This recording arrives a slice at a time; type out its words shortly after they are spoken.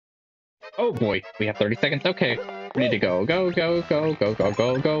Oh boy, we have 30 seconds. Okay, we need to go, go, go, go, go, go,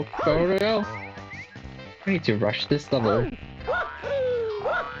 go, go, go, go. We need to rush this level.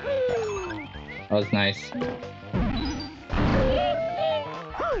 That was nice.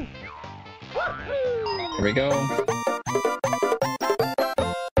 Here we go.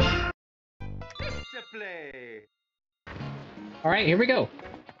 Alright, here we go.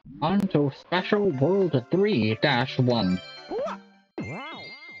 On to Special World 3-1.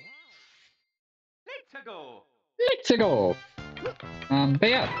 Let's go! But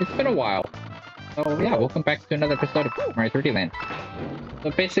yeah, it's been a while. So yeah, welcome back to another episode of Mario 3D Land.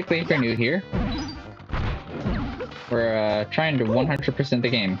 So basically, if you're new here, we're trying to 100% the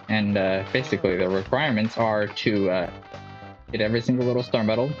game, and basically the requirements are to get every single little star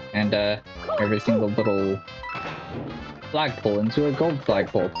medal and every single little flagpole into a gold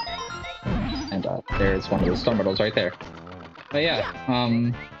flagpole. And there's one of those star medals right there. But yeah,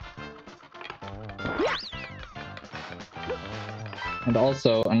 and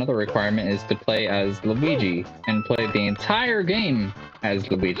also another requirement is to play as Luigi and play the entire game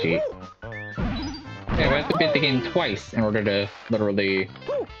as Luigi. Yeah, we have to beat the game twice in order to literally,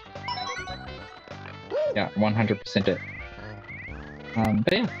 yeah, 100% it.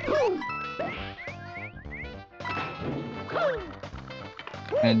 But yeah.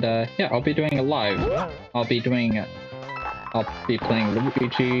 And yeah, I'll be doing it live. I'll be playing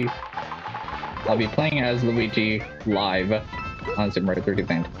Luigi. I'll be playing as Luigi live on Super Mario 3D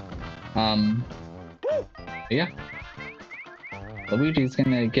Land. Yeah. Luigi's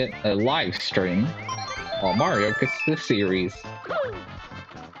gonna get a live stream while Mario gets the series.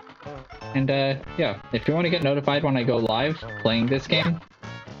 And yeah, if you want to get notified when I go live playing this game,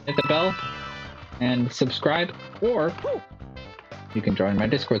 hit the bell and subscribe, or you can join my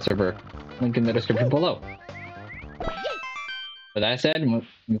Discord server, link in the description below. With that said,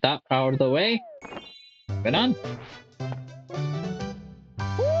 with that out of the way, get on.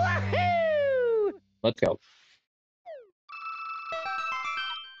 Let's go.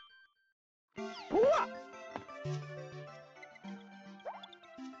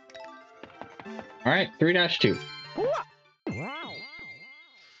 Alright, 3-2.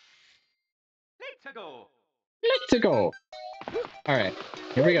 Let's go! Alright,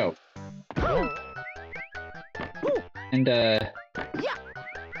 here we go. And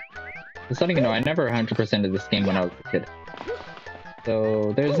just letting you know, I never 100%ed this game when I was a kid.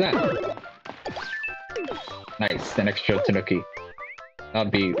 So there's that. Nice, an extra Tanuki.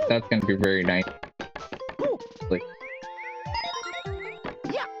 That's gonna be very nice. Like,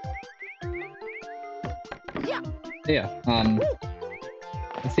 yeah,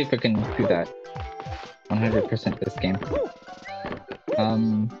 let's see if I can do that. 100% this game.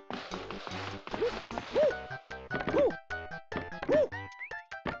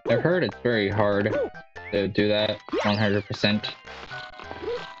 I've heard it's very hard to do that 100%.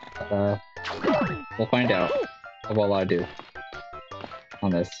 We'll find out how well I do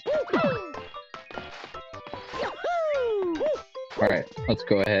on this. Alright, let's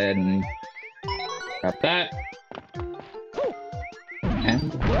go ahead and grab that.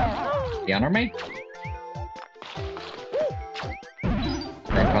 And be on our way.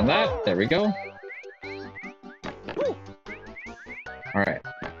 Jump on that, there we go. Alright.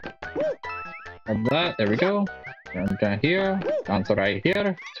 Grab that, there we go. Jump down here, bounce right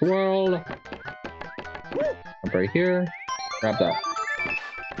here, swirl. Jump right here, grab that.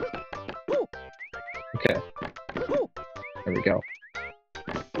 Okay. There we go.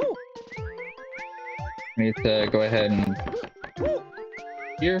 We need to go ahead and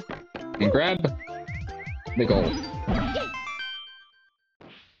here and grab the gold.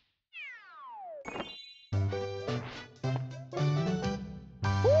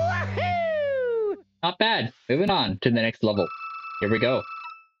 Not bad. Moving on to the next level. Here we go.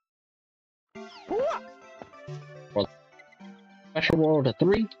 Special World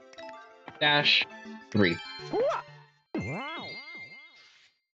 3-3.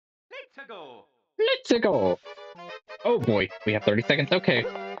 Let's go! Oh boy, we have 30 seconds. Okay,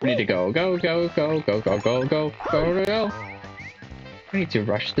 we need to go, go, go, go, go, go, go, go, go, go. We need to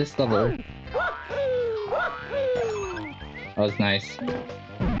rush this level. That was nice.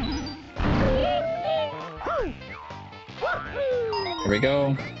 Here we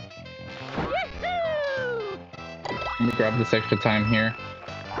go. Let me grab this extra time here.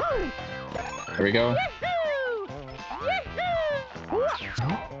 There we go.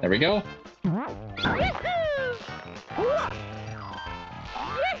 There we go.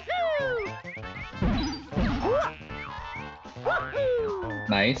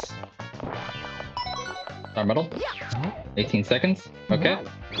 Nice. Star medal. 18 seconds. Okay.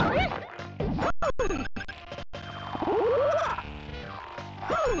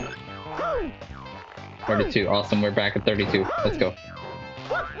 $32. Awesome, we're back at 32. Let's go.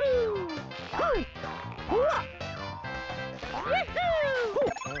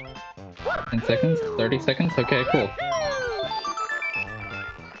 10 seconds? 30 seconds? Okay, cool.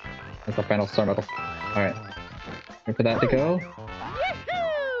 That's the final star medal. Alright. Wait for that to go.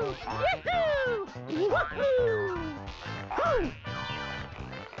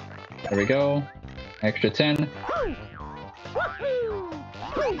 There we go. Extra 10.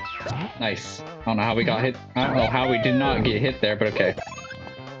 Nice. I don't know how we got hit. I don't know how we did not get hit there, but okay.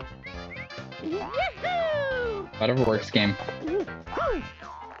 Whatever works, game.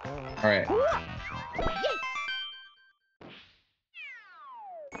 Alright.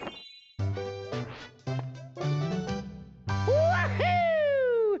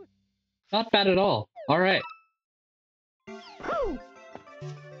 Not bad at all. Alright.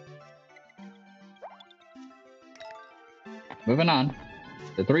 Moving on.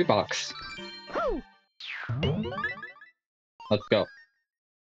 The 3 box. Let's go.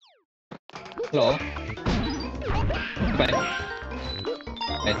 Hello. Bye.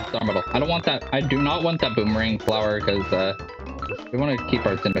 Nice star medal. I don't want that. I do not want that boomerang flower because we want to keep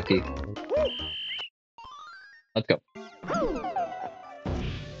our Zendoki. Let's go.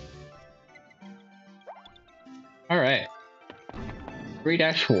 Alright.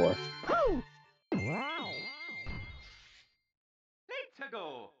 3-4.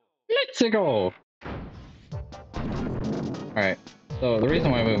 Let's go! Alright, so the reason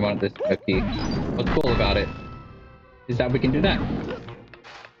why we want this cookie, what's cool about it, is that we can do that.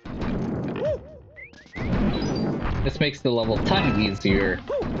 This makes the level a ton easier,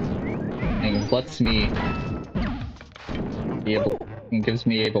 and lets me be able, and gives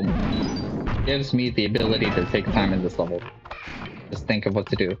me the ability to take time in this level. Just think of what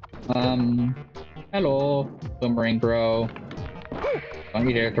to do. Hello, boomerang bro. Don't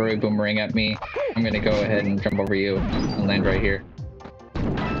you dare throw a boomerang at me. I'm gonna go ahead and jump over you and land right here.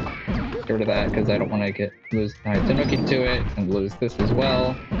 Get rid of that because I don't want to lose my Zendoki to it and lose this as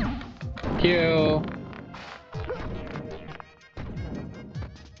well. Thank you.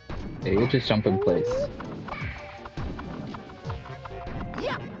 Okay, you just jump in place.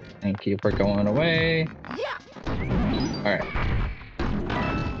 Thank you for going away. Alright.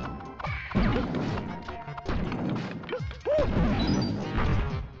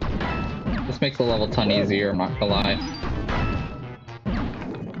 This makes the level a ton easier, I'm not gonna lie.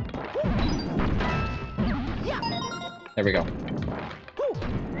 There we go.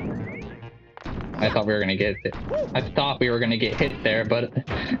 I thought we were gonna get it. I thought we were gonna get hit there, but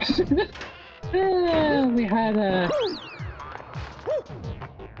we had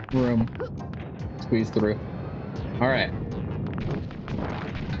room squeeze through. Alright.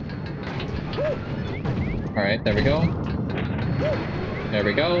 Alright, there we go. There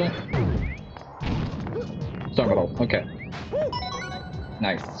we go. Star medal, okay.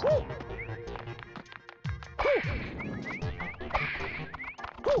 Nice.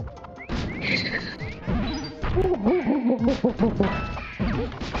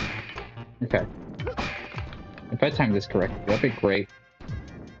 Okay. If I time this correctly, that'd be great.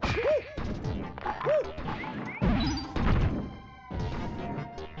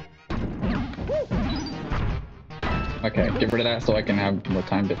 Okay, get rid of that so I can have more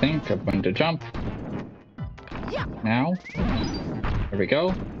time to think of when to jump. Now. There we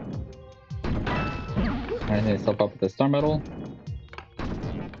go. Alright, let's help up with the star medal.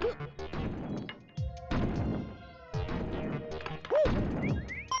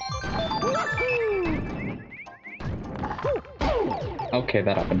 Okay,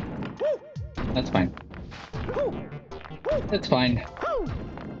 that happened. That's fine. It's fine.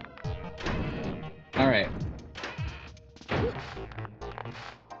 Alright. Here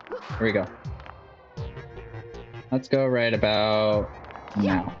we go. Let's go right about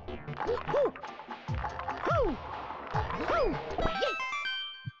now.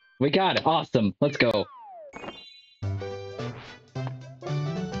 We got it! Awesome! Let's go!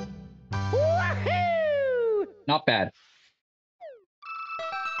 Not bad.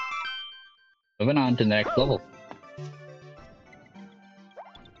 Moving on to the next level.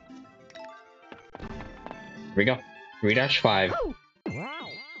 Here we go. 3-5.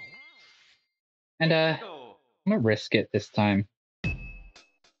 And I'm gonna risk it this time.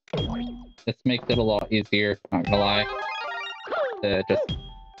 This makes it a lot easier, not gonna lie. To just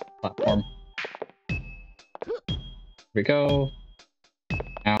platform. Here we go.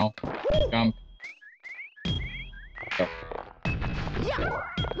 Now, jump. Go.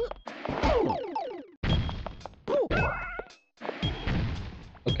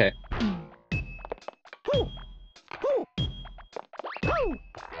 Okay.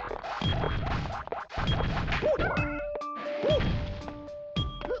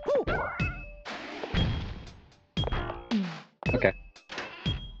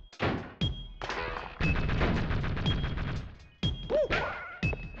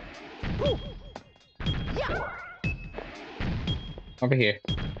 Over here.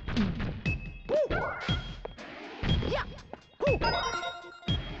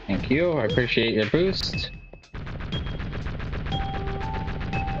 Thank you. I appreciate your boost.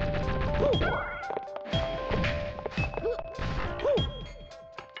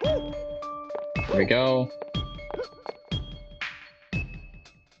 There we go.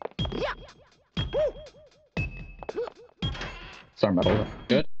 Star medal.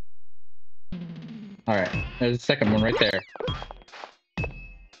 Good. Alright. There's a second one right there.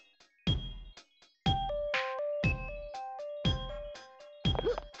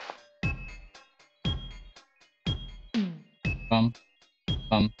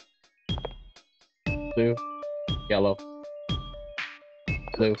 Blue, yellow,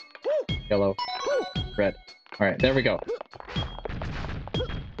 blue, yellow, red. Alright, there we go.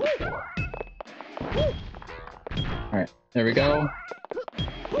 Alright, there we go.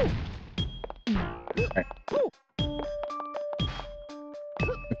 Alright.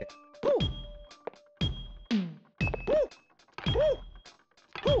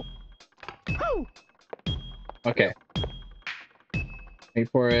 Okay. Wait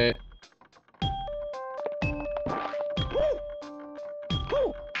for it.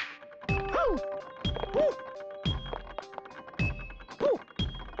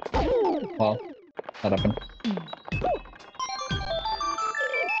 Well, that happened.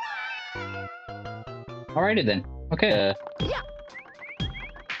 Alrighty then. Okay.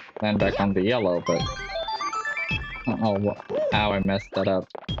 Land back on the yellow, but oh, ow! I messed that up.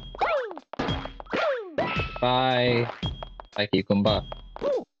 Bye, Spiky Goomba.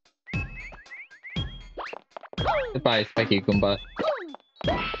 Goodbye, Spiky Goomba.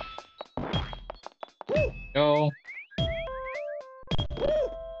 Go.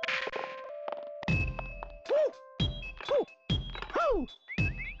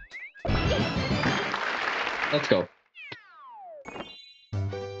 Let's go.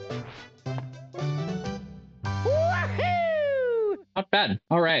 Not bad.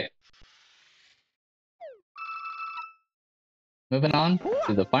 All right. Moving on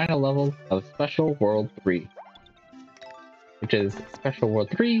to the final level of Special World 3, which is Special World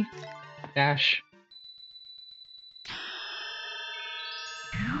 3 dash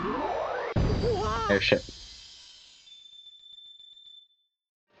airship.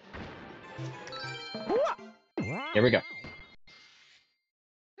 Here we go.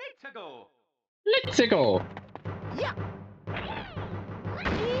 Let's go. Let's go. Yeah.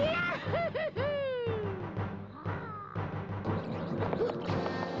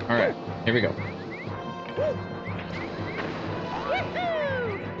 All right, here we go.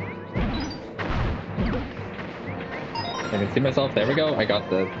 I can see myself. There we go. I got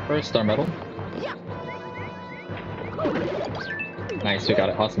the first star medal. Nice, we got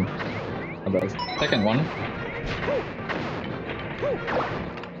it. Awesome. How about the second one?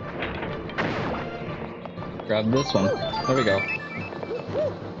 Grab this one. There we go.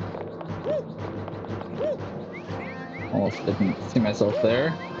 Almost didn't see myself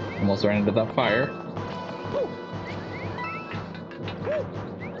there. Almost ran into that fire.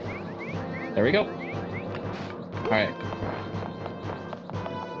 There we go. Alright.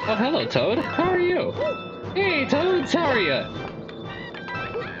 Oh, hello, Toad. How are you? Hey, Toads, how are you?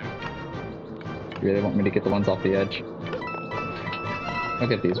 You really want me to get the ones off the edge? I'll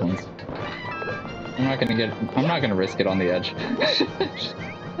get these ones. I'm not gonna risk it on the edge.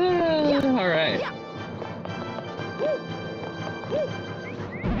 Alright.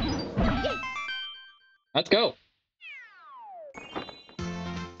 Let's go.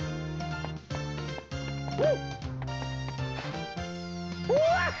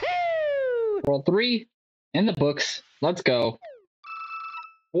 World 3 in the books. Let's go.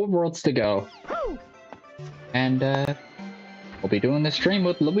 4 worlds to go. And we'll be doing the stream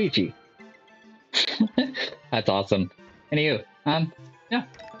with Luigi. That's awesome. Anywho, yeah.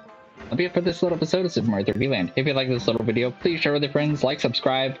 That'll be it for this little episode of Super Mario 3D Land. If you like this little video, please share with your friends, like,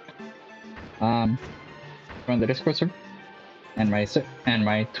 subscribe. Join the Discord server and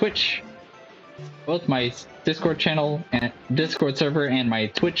my Twitch. Both my Discord channel and Discord server and my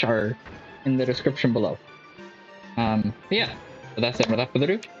Twitch are in the description below. Yeah. So that's it. Without further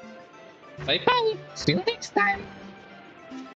ado, bye bye. See you next time.